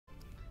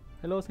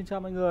Hello, xin chào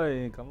mọi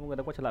người, cảm ơn mọi người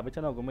đã quay trở lại với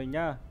channel của mình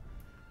nhá.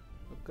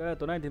 Ok,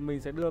 tối nay thì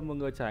mình sẽ đưa mọi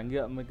người trải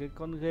nghiệm một cái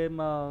con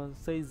game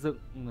xây dựng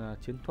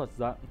chiến thuật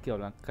dạng kiểu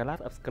là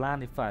Clash of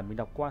Clans thì phải, mình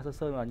đọc qua sơ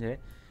sơ là như thế.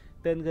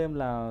 Tên game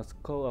là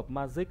School of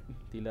Magic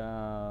thì là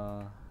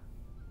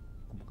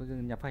một cái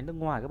nhà phát hành nước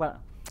ngoài các bạn ạ.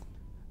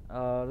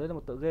 Đây là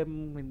một tựa game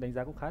mình đánh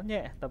giá cũng khá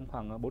nhẹ, tầm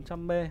khoảng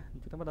 400 mê.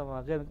 Chúng ta bắt đầu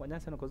vào game các bạn nhé,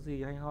 xem nó có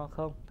gì hay ho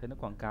không. Thấy nó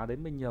quảng cáo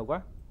đến mình nhiều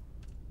quá.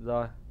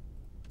 Rồi,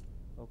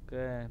 ok.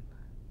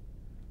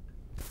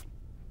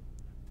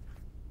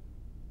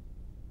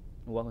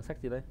 Ủa, còn sách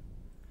gì đây?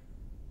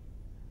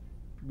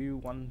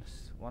 Build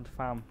one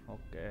farm,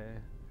 ok.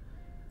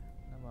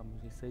 Nó mà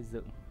mình xây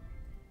dựng.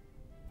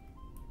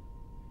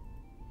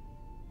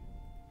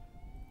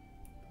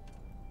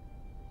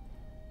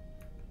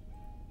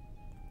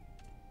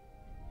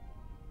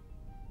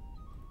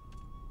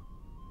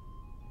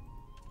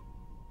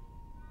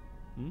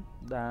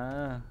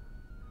 Đã.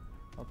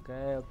 Ok,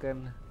 ok.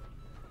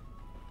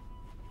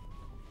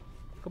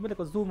 Không biết là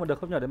có zoom mà được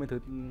không nhỉ, để mình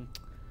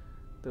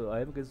thử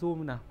ấy một cái zoom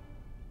như nào.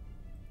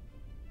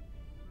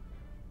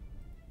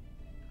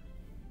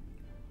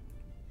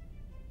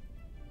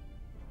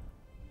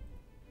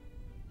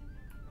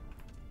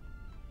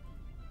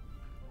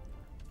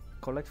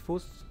 Collect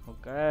foods,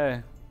 ok.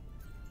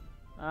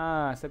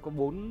 Sẽ có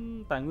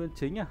 4 tài nguyên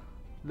chính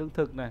lương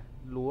thực này,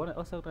 lúa này,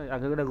 sao này, cái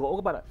là gỗ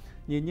các bạn ạ.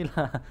 Nhìn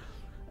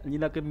như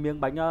là cái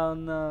miếng bánh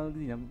cái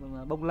gì nhỉ?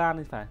 Bông lan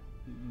thì phải,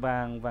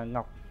 vàng và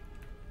ngọc.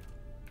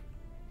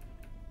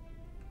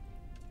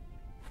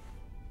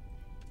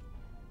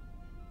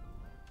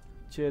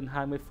 Trên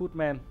 20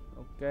 footman,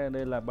 ok.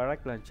 Đây là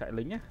barrack, là trại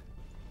lính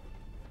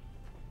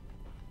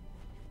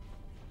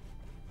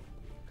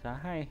khá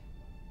hay.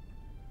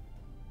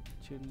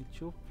 Trên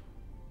YouTube.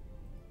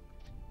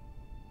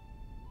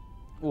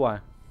 Ủa,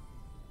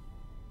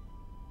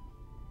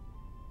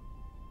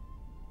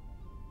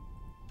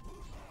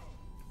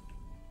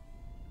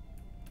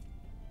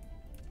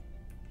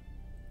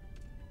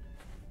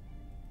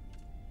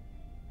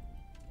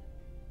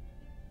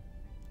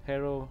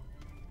 Hero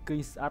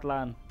King's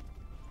Atlan.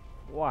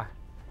 Wow,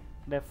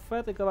 đẹp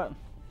phết đấy các bạn.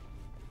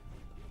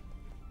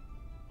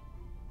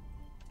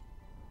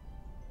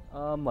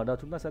 Mở đầu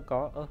chúng ta sẽ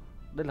có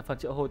đây là phần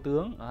triệu hồi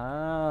tướng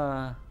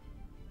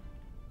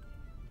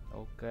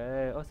ok.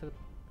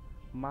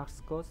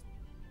 Mascot.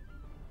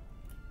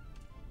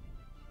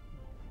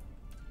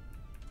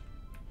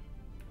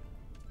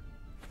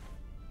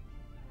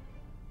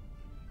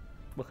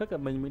 Bực khách là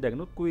mình để cái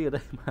nút quy ở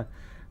đây mà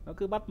nó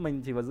cứ bắt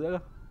mình chỉ vào giữa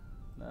cơ.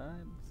 Đấy,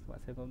 bạn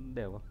xem có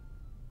đều không?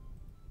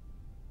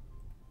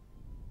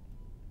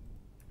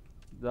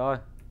 Rồi.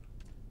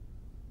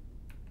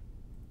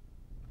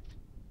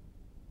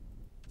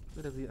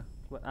 Đây là gì ạ?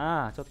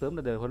 Cho tướng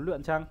là để huấn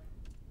luyện chăng?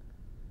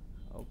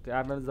 Ok,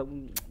 nó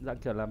giống dạng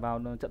kiểu là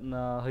vào trận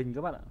hình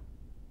các bạn ạ.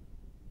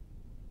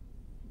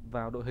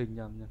 Vào đội hình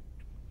nhầm.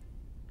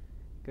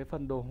 Cái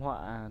phần đồ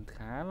họa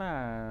khá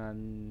là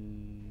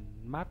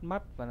mát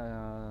mắt và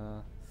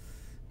là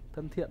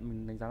thân thiện,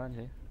 mình đánh giá là như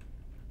thế.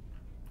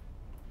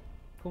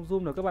 Không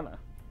zoom được các bạn ạ.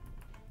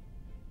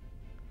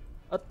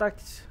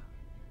 Attack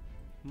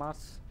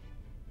Mass.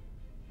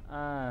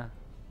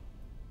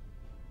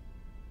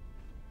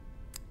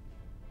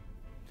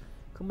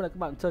 Không biết là các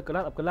bạn chơi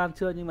Clash of Clans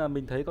chưa, nhưng mà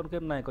mình thấy con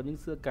game này có những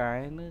sự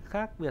cái nó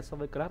khác biệt so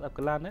với Clash of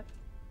Clans đấy.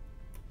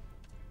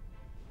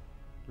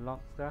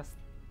 Logcast.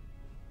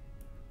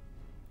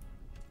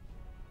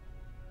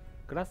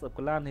 Clash of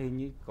Clans thì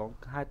như có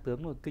hai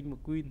tướng, một king một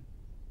queen.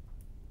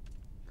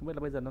 Không biết là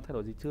bây giờ nó thay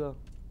đổi gì chưa.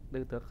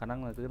 Đây tướng khả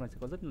năng là tướng này sẽ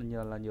có rất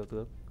là nhiều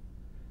tướng.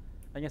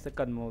 Anh em sẽ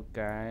cần một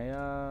cái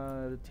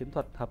chiến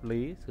thuật hợp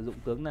lý, sử dụng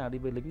tướng nào đi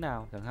với lính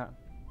nào chẳng hạn.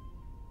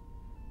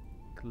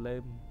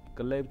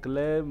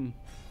 Claim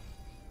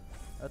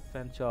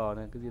Adventure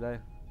này, cái gì đây?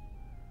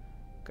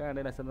 Cái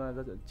đây là sân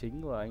giao diện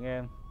chính của anh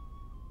em.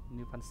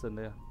 New function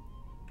đây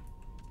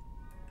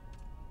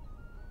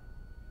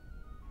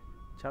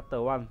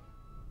Chapter 1.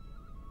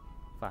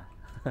 Phải.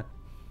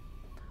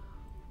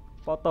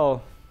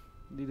 Portal.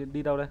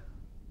 Đi đâu đây?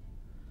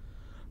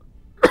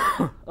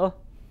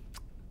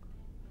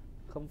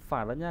 Không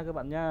phải đó nha các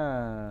bạn nha.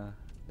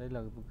 Đây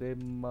là một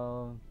game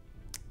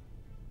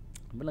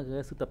vẫn là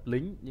game sưu tập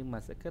lính, nhưng mà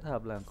sẽ kết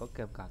hợp là có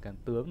kèm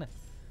tướng này,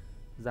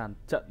 dàn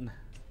trận này.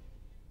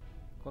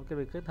 Con cái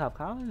này kết hợp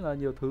khá là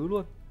nhiều thứ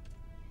luôn.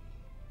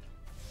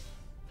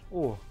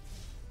 Ồ,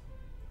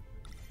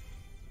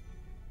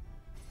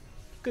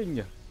 kinh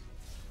nhỉ.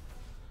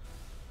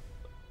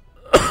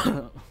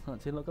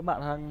 Xin lỗi các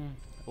bạn, đang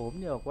ốm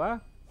nhiều quá,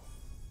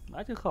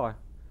 mãi chưa khỏi.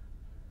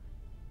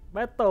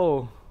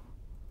 Battle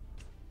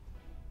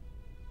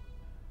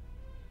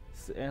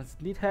and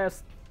need help.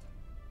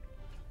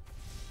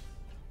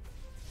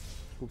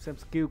 Cùng xem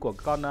skill của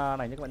con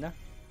này nhé các bạn nhé.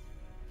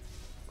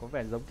 Có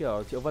vẻ giống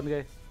kiểu Triệu Vân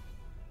ghê.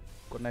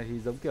 Con này thì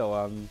giống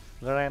kiểu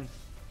Grand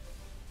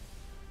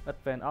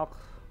Advent Orc.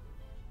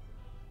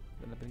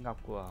 Đây là bên ngọc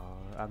của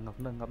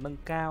ngọc nâng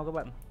cao các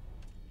bạn.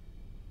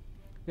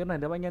 Game này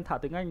nếu anh em thạo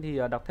tiếng Anh thì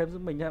đọc thêm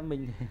giúp mình nha,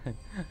 mình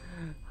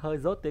hơi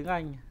dốt tiếng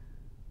Anh.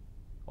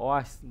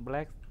 Ôi,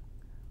 Black,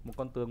 một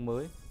con tướng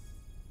mới.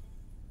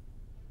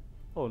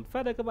 Ổn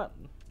phết đấy các bạn.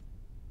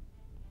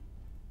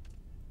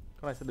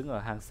 Con này sẽ đứng ở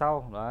hàng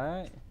sau,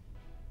 đấy.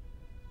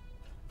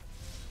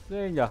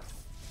 Ghê nhở.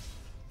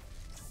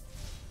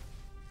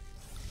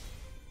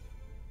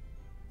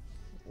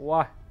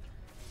 Wow,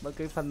 mấy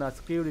cái phần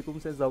skill thì cũng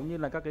sẽ giống như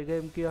là các cái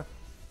game kia.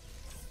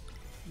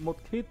 Một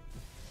hit.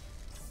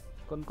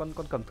 Con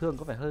cầm thương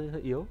có vẻ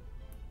hơi yếu.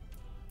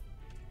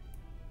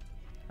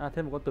 À,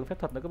 thêm một con tướng phép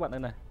thuật nữa các bạn đây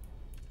này.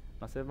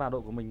 Nó sẽ vào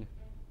đội của mình.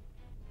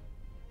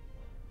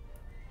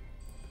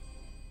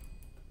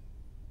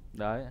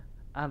 Đấy,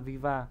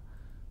 Alviva.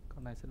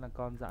 Con này sẽ là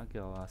con dạng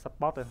kiểu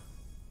support đây.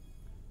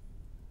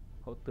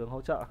 Hỗ tướng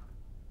hỗ trợ.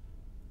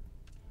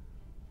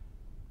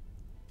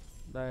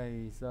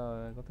 Đây,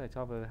 giờ có thể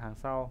cho về hàng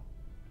sau.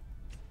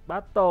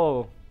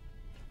 Battle.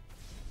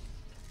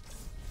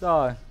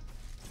 Rồi.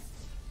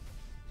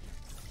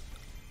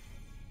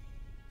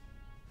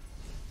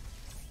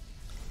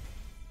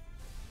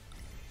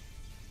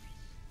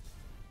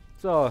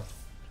 Rồi.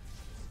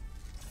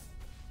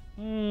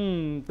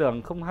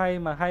 Tưởng không hay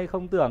mà hay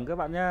không tưởng các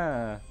bạn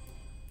nhá.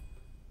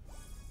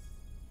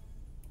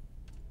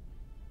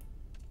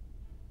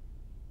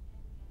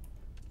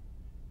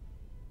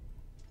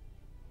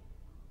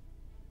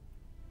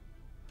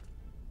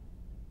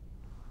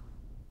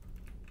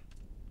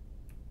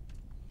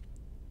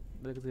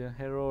 Đây cái gì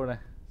hero này,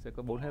 sẽ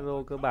có 4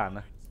 hero cơ bản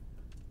này.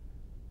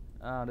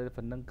 À, đây là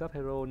phần nâng cấp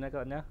hero nha các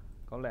bạn nhé.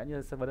 Có lẽ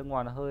như server nước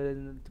ngoài nó hơi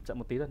chậm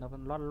một tí rồi, nó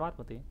vẫn loát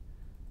một tí.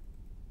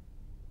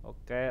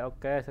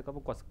 Ok, sẽ có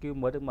một quả skill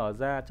mới được mở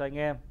ra cho anh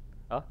em.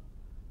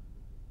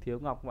 Thiếu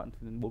ngọc các bạn,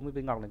 40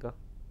 viên ngọc này cơ.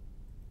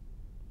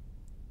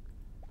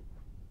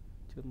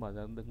 Chưa mở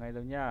ra được ngay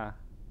đâu nha.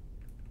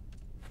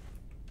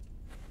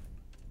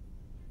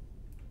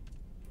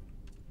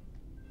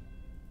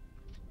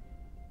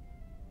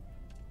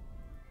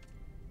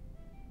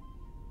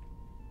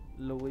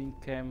 Lowing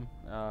camp,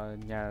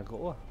 nhà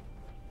gỗ à?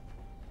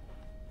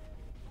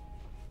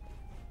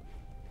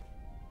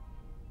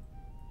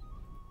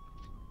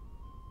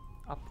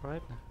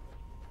 Upgrade này.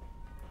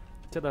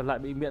 Chắc là lại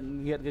bị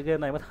nghiện cái game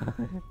này mất.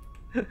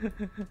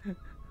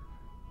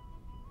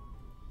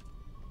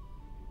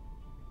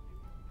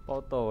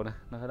 Portal này,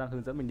 nó đang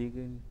hướng dẫn mình đi.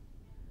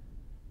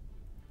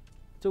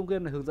 Trong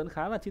game này hướng dẫn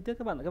khá là chi tiết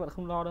các bạn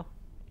không lo đâu.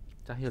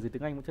 Chả hiểu gì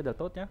tiếng Anh cũng chơi được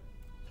tốt nhá.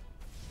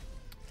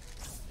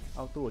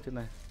 Auto ở trên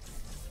này.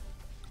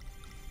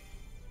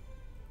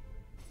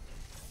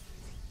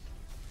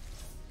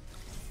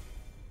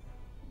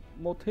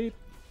 Một hit.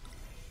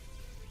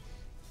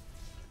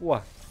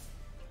 Ủa,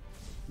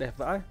 đẹp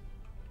vãi.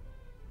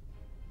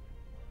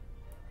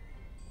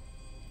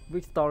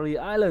 Victory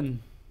Island.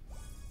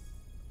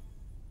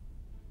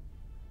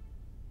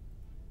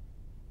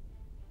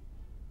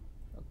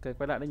 Ok,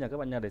 quay lại đây nhờ các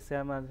bạn nhà để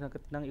xem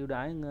các năng ưu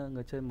đãi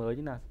người chơi mới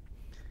như nào.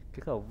 Cái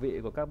khẩu vị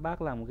của các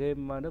bác làm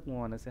game nước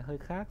ngoài nó sẽ hơi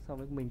khác so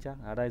với mình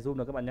chăng? À đây, zoom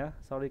được các bạn nhé.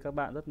 Sorry các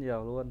bạn rất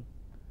nhiều luôn.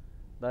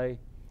 Đây,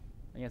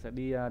 anh em sẽ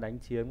đi đánh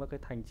chiếm các cái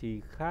thành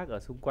trì khác ở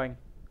xung quanh.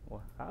 Ủa,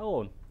 khá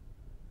ổn.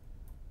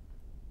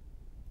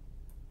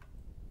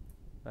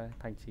 Đây,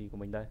 thành trì của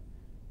mình đây.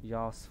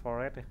 Your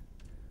Forest này.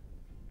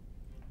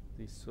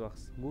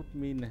 Smooth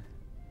min này.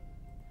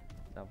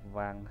 Đạp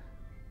vàng này.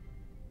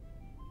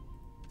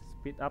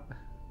 Speed up này.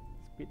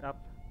 Speed up.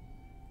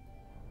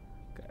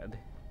 Kệ đi.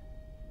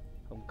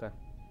 Không cần.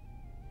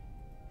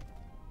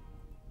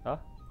 Đó.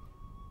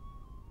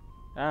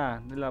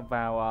 À, đây là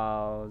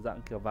vào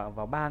dạng kiểu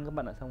vào bang các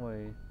bạn ạ, xong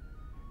rồi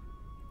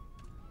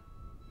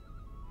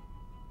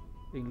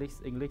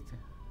English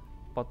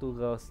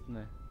Portugal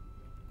này.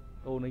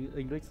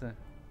 English này.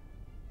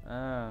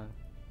 À,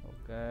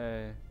 ok.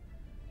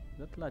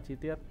 Rất là chi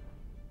tiết.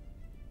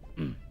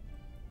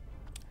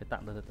 Thế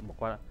tạm thời bỏ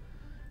qua.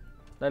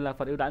 Đây là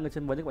phần ưu đãi người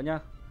chơi mới nhé các bạn nhá.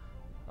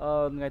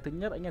 Ngày thứ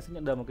nhất anh em sẽ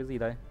nhận được một cái gì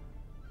đấy.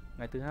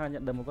 Ngày thứ hai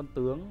nhận được một con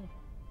tướng.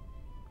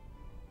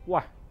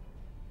 Wow.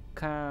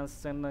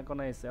 Sen, con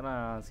này sẽ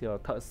là kiểu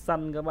thợ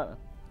săn các bạn.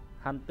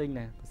 Hunting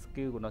này,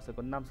 skill của nó sẽ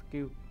có 5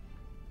 skill.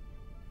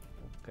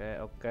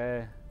 Ok.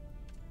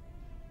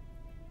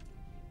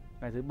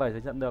 Ngày thứ 7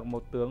 sẽ nhận được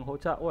một tướng hỗ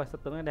trợ. Ui, sao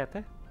tướng này đẹp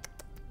thế.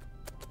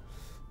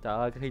 Trời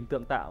ơi, cái hình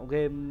tượng tạo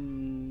game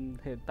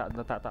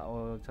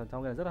tạo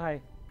trong game rất là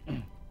hay.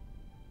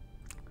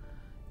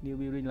 New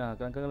building là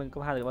các lên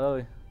cấp 2 rồi các bạn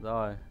ơi.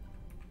 Rồi.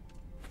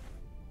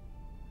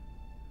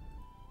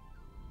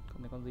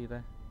 Con này con gì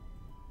đây?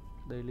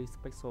 Daily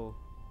special.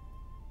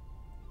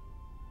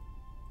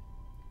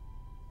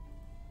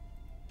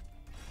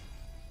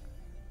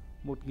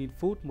 Một 1000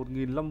 phút,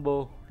 1000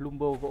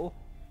 lumbo gỗ.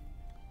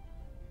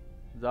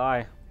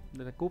 Rồi,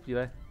 đây là cúp gì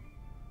đây?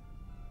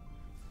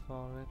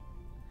 Forest.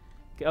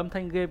 Cái âm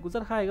thanh game cũng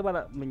rất hay các bạn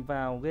ạ. Mình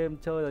vào game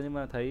chơi rồi nhưng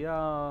mà thấy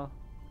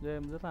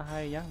game rất là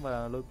hay nhá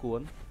và lôi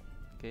cuốn.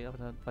 Cái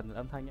phần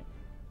âm thanh ấy.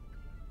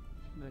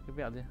 Đây cái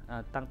vẹo gì?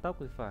 À, tăng tốc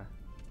thì phải.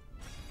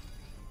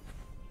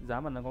 Giá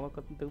mà nó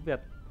có tiếng Việt.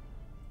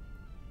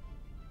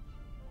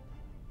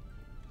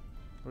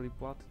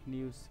 Report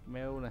news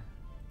mail này.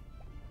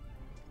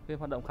 Game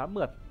hoạt động khá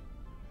mượt.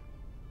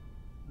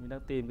 Mình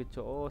đang tìm cái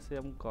chỗ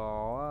xem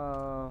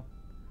có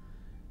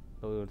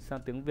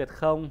sang tiếng Việt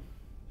không.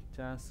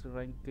 Chance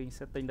ranking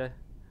setting đây.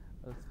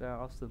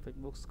 Option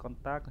Facebook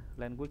contact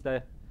language đây.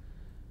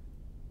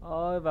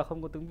 Ôi và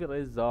không có tiếng Việt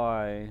đây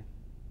rồi.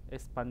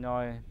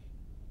 Espanol,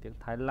 tiếng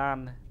Thái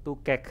Lan, tu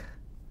kek.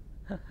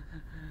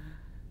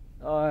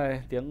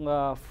 Ôi tiếng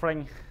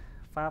French,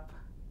 Pháp.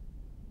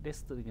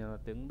 Des tự nhiên là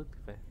tiếng Đức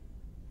phải.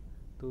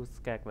 Tu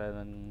kek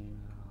là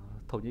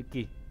Thổ Nhĩ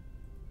Kỳ.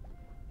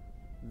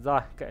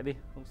 Rồi, kệ đi,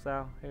 không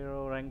sao.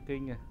 Hero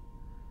ranking này.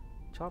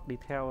 Chop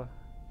detail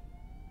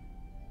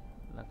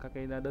là các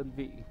cái đơn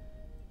vị.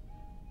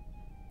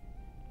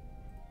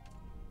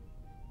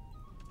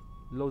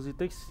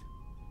 Logistics.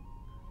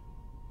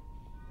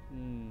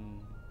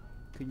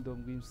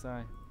 Kingdom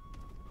Gimsai.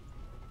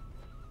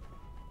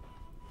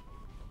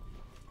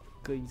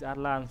 King's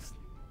Atlas.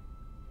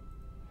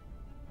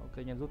 Ok,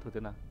 anh em rút thử thế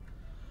nào.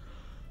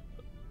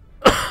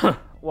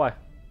 Uầy.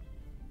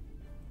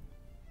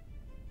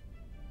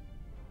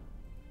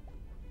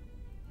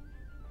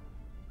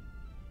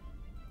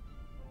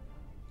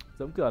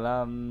 Giống kiểu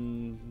là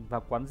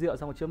vào quán rượu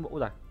xong rồi chữa mũ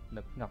rồi.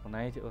 Được ngọc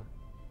này chịu ơi.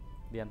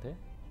 Điền thế.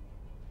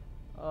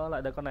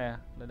 Lại đây con này à?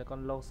 Đây là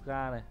con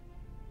Losga này.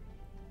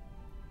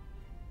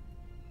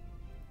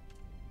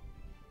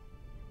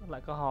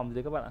 Lại có hòm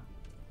gì các bạn ạ?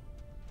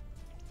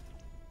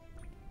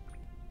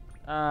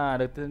 À,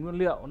 được tiền nguyên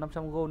liệu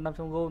 500 gold,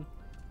 500 gold.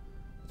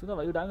 Chúng ta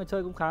phải ưu đãi người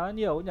chơi cũng khá là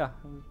nhiều nhỉ.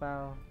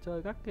 Vào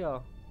chơi các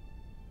kiểu.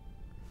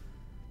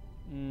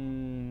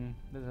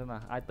 Đây là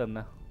nào, item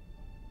nào.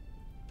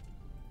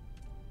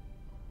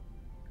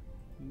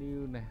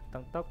 New này,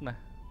 tăng tốc này,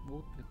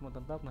 bút thì không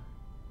tăng tốc này.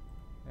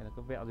 Đây là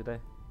cái vẹo gì đây?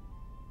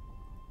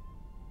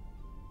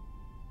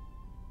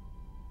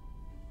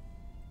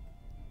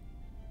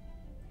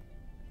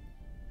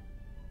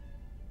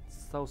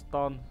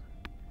 Soulstone.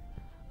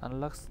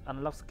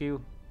 Unlock skill.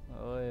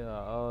 Ôi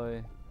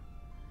ơi.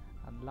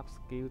 Unlock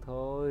skill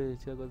thôi,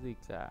 chưa có gì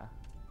cả.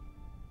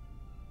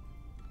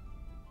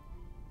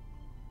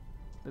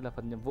 Đây là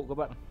phần nhiệm vụ các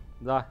bạn.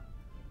 Rồi.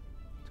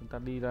 Chúng ta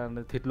đi ra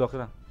thịt luộc thế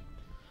nào.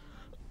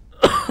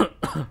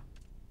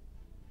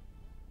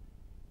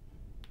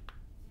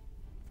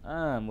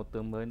 À, một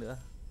tướng mới nữa.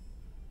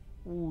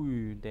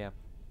 Ui, đẹp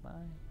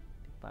vãi.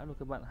 Đẹp vãi luôn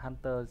các bạn.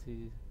 Hunter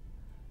thì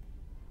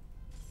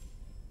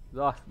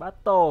rồi,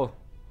 battle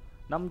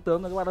 5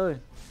 tướng rồi các bạn ơi.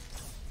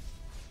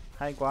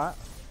 Hay quá.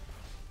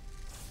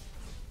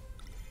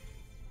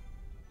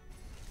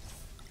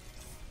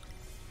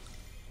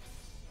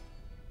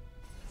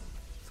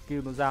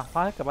 Skill nó ra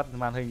khóa hết cả mặt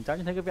màn hình, chắc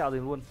như thấy cái vẹo gì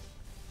luôn.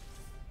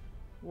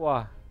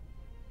 Wow.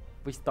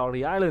 Victory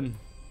Island.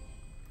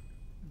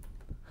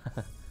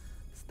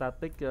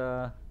 Static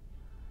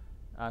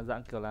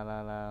dạng kiểu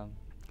là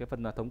cái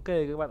phần là thống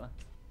kê các bạn ạ.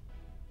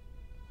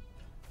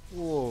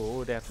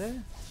 Wow, đẹp thế.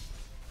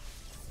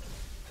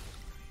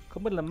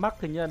 Không biết là mắc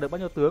thì như là được bao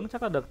nhiêu tướng,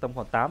 chắc là được tầm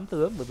khoảng 8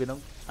 tướng bởi vì nó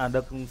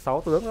được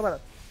 6 tướng các bạn ạ.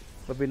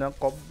 Bởi vì nó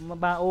có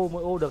 3 ô,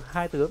 mỗi ô được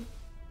 2 tướng.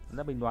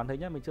 Là mình đoán thấy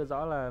nhá, mình chưa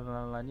rõ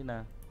là như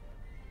nào.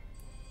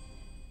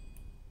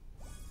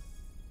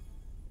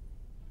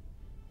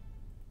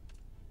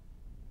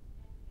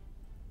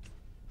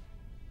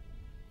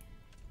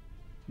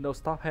 No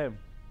stop him.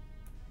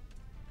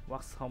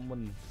 Wax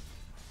Homan.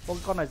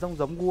 Con này giống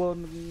vua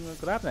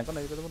Grab này, con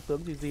này có con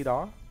tướng gì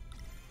đó.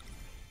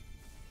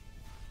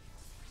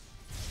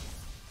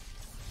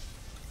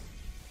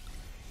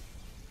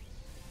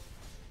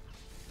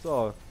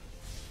 Rồi.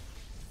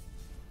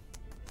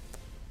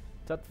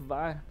 Chất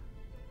vãi.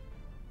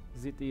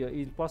 GT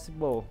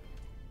impossible.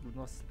 Do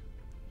not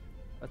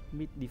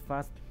admit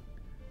defense.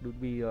 Do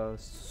be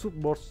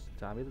support.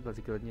 Chả biết là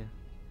gì cơ nhỉ.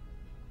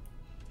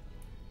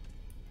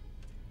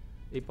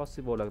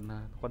 Impossible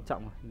là quan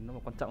trọng, nó mà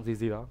quan trọng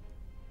gì đó.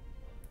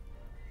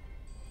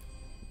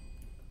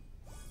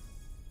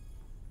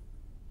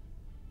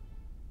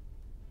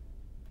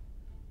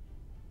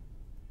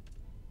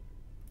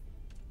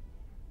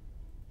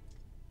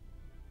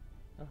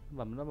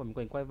 Và nó bảo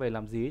mình quay về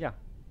làm gì ấy nhỉ?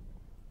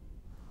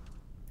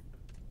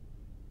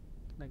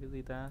 Cái này cái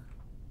gì ta?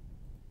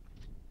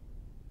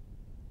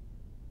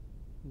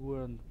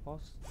 World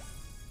Post.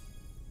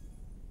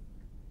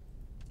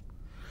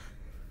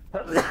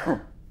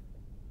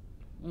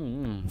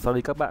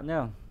 Sorry các bạn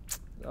nhá.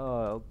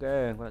 Rồi ok,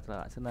 quay trở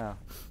lại xem nào.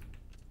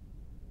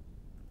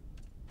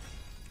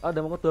 Đây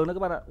một con tướng nữa các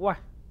bạn ạ. Wow.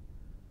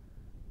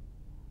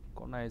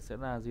 Con này sẽ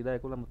là gì đây?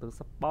 Cũng là một tướng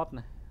support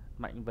này,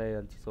 mạnh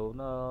về chỉ số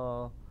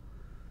nó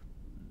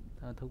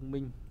thông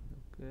minh.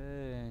 Ok.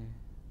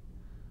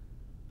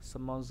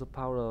 Summon the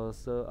power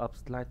of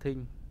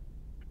lighting.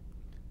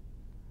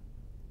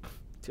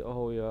 Triệu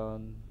hồi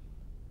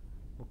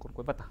một con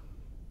quái vật à?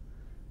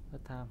 Rất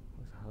tham.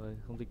 Ôi,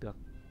 không dịch được.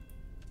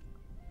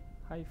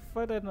 Hay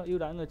phết đấy, nó ưu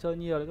đãi người chơi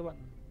nhiều đấy các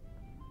bạn.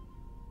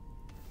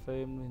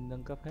 Phê mình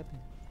nâng cấp hết đi.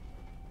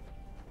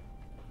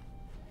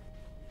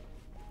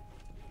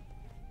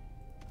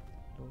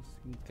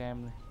 Xin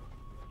cam này.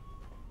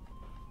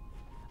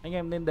 Anh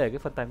em nên để cái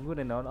phần tài nguyên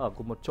này nó ở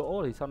cùng một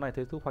chỗ thì sau này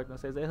thấy thu hoạch nó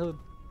sẽ dễ hơn.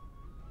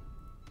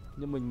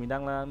 Nhưng mình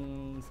đang là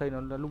xây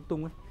nó lung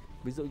tung ấy.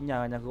 Ví dụ như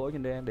nhà gỗ như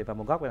đây để vào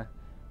một góc này,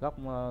 góc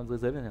dưới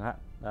dưới này chẳng hạn.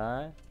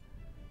 Đấy.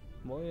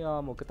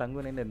 Mỗi một cái tài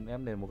nguyên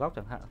em để một góc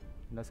chẳng hạn,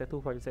 nó sẽ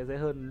thu hoạch sẽ dễ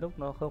hơn, lúc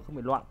nó không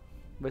bị loạn.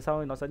 Về sau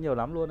thì nó sẽ nhiều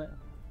lắm luôn đấy.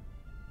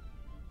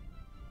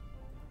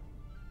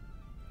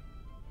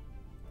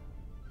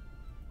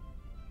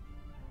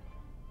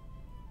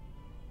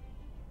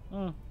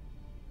 Ừ.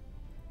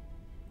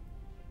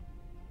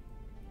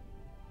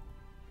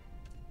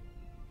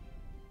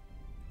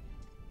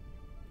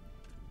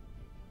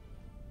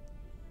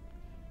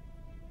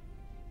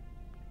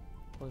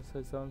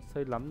 Ôi,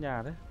 xây lắm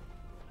nhà đấy.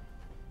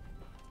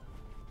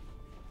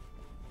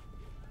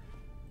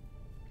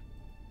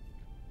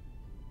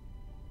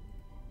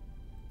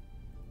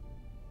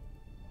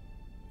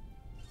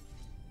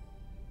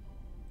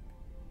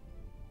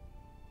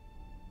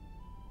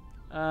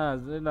 À,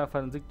 đây là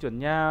phần di chuyển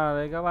nhà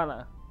đấy các bạn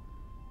ạ.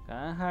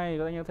 Khá hay,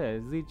 các anh có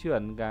thể di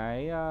chuyển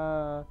cái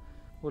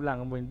ngôi làng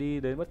của mình đi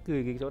đến bất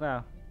kỳ cái chỗ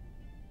nào.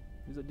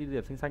 Ví dụ đi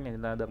điểm xanh xanh này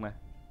là được này.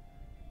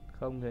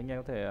 Không thì anh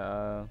em có thể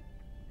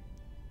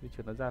di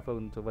chuyển nó ra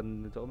phần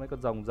chỗ mấy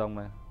con rồng rồng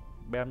này,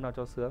 bem nào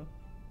cho sướng.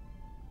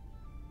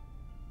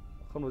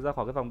 Không được ra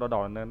khỏi cái vòng đỏ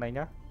đỏ này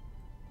nhá.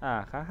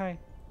 À, khá hay.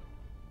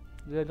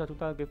 Đưa cho chúng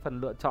ta cái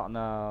phần lựa chọn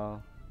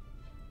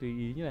tùy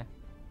ý như này.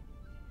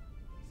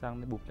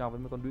 Sang bục nhau với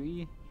mấy con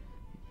đũy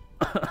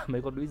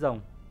mấy con đũy rồng.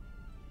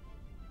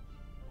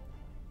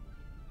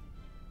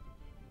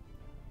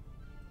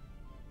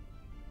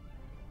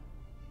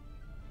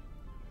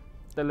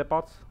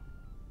 Teleport.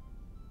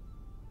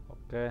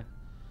 Ok.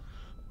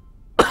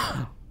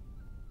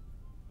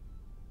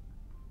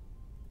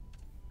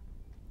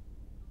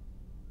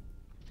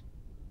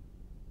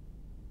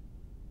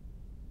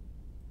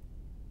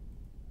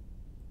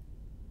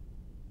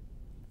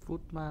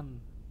 Footman.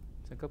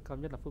 Trang cấp cao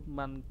nhất là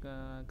Footman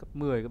cấp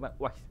 10 các bạn.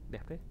 Uầy,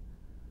 đẹp đấy.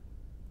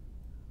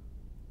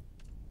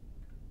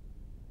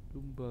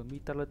 Lumber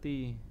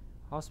Vitality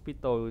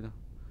Hospital,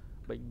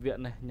 bệnh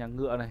viện này, nhà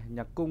ngựa này,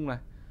 nhà cung này.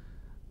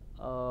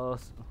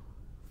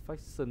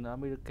 Faction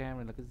American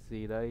này là cái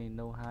gì đây?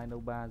 No 2, No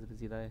 3 là cái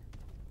gì đây?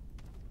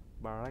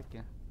 Barrack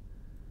kìa.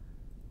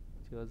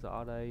 Chưa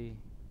rõ đây.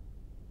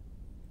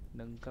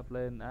 Nâng cấp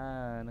lên.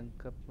 À, nâng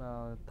cấp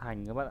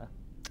thành các bạn ạ.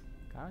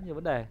 Khá nhiều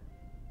vấn đề.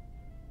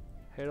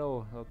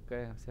 Hero, ok,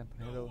 xem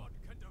hero.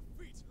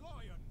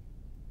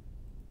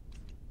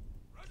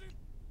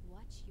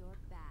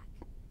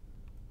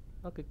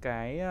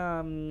 Cái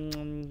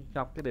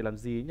ngọc cái để làm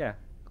gì nhỉ?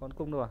 Con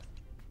cung đâu à?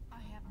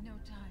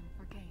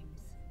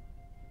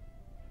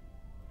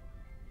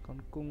 Con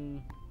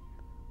cung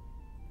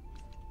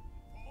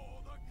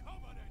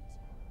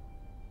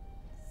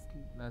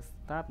là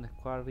start này,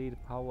 quarry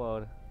power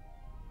này.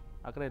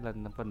 À, cái này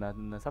là phần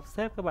là sắp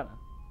xếp các bạn ạ.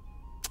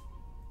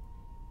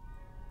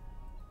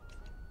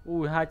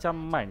 Ui,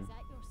 200 mảnh.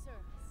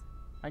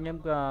 Anh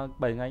em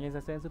 7 ngày anh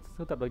em sẽ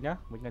sưu tập được nhá.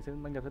 1 ngày sẽ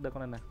đăng nhập sẽ được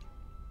con này này.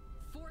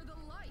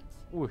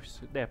 Ui,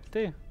 đẹp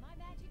thế.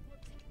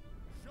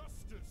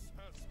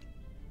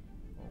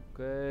 Ok,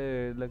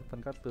 lên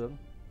phần các tướng.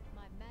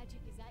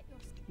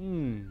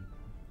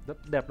 Rất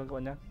đẹp luôn các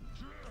bạn nhá.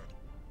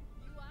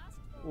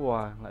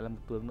 Wow, lại là một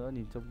tướng nữa,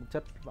 nhìn trông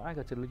chất vãi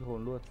cả trên linh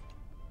hồn luôn.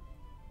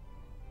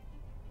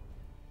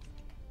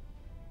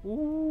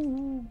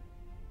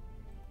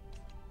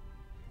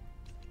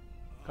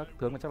 Các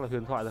tướng là chắc là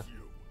huyền thoại rồi.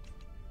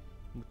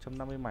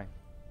 150 mảnh.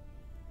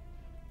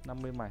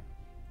 50 mảnh.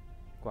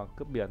 Quả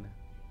cướp biển này.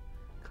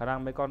 Khả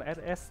năng mấy con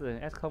SS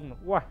S0 này.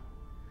 Wow,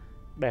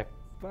 đẹp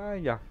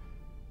vãi nhỉ.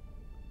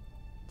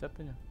 Chất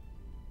thế nhỉ.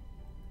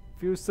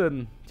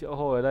 Fusion triệu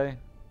hồi ở đây.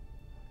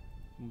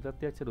 Rất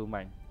tiếc chưa đủ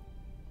mảnh.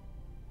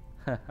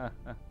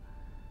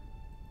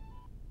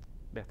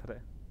 Đẹp thật đấy.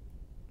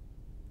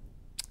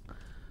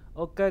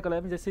 Ok, có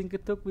lẽ mình sẽ xin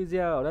kết thúc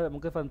video ở đây là một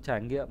cái phần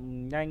trải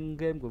nghiệm nhanh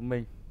game của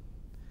mình.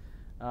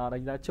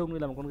 Đánh giá chung đây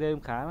là một con game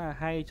khá là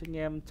hay cho anh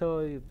em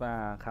chơi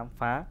và khám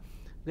phá.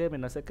 Game này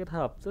nó sẽ kết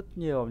hợp rất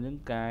nhiều những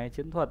cái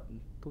chiến thuật,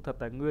 thu thập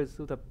tài nguyên,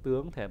 sưu tập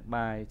tướng, thẻ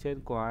bài,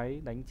 trên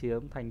quái, đánh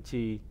chiếm, thành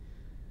trì,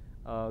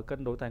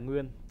 cân đối tài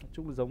nguyên. Nói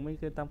chung là giống mấy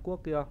game Tam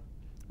Quốc kia.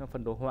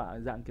 Phần đồ họa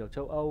dạng kiểu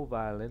châu Âu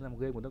và lấy làm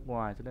game của nước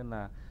ngoài, cho nên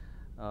là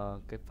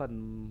cái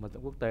phần mở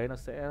rộng quốc tế nó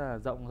sẽ là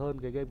rộng hơn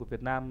cái game của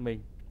Việt Nam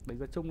mình. Đánh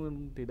giá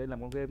chung thì đây là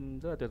một game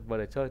rất là tuyệt vời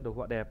để chơi, đồ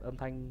họa đẹp, âm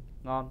thanh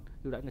ngon,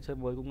 ưu đãi người chơi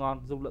mới cũng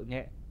ngon, dung lượng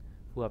nhẹ,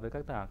 phù hợp với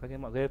các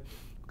mọi game.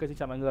 Ok, xin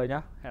chào mọi người nhé,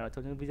 hẹn gặp lại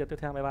trong những video tiếp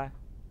theo, bye bye.